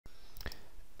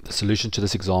the solution to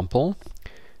this example.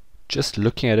 Just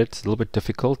looking at it, it's a little bit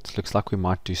difficult. Looks like we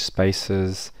might do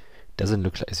spaces. Doesn't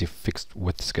look like as if fixed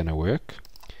width is going to work.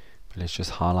 But let's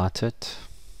just highlight it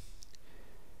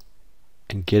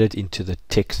and get it into the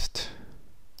text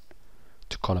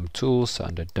to column tool. So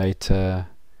under data,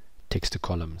 text to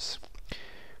columns.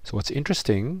 So what's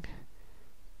interesting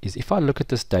is if I look at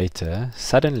this data,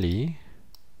 suddenly,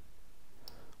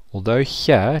 although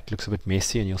here it looks a bit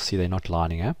messy and you'll see they're not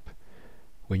lining up,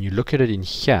 when you look at it in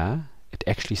here, it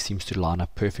actually seems to line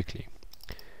up perfectly.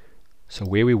 So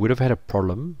where we would have had a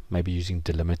problem, maybe using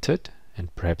delimited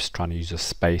and perhaps trying to use a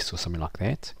space or something like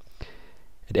that,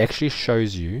 it actually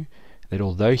shows you that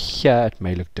although here it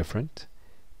may look different,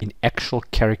 in actual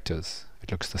characters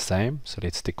it looks the same. So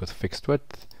let's stick with fixed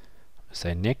width.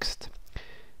 Say next.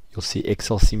 You'll see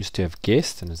Excel seems to have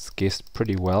guessed, and it's guessed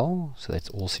pretty well, so that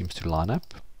all seems to line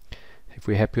up. If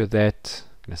we're happy with that,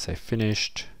 I'm going to say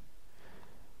finished,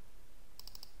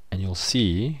 and you'll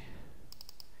see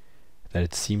that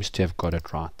it seems to have got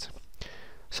it right.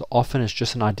 So often it's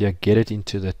just an idea, get it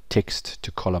into the text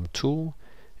to column tool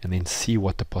and then see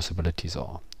what the possibilities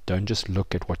are. Don't just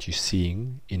look at what you're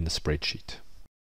seeing in the spreadsheet.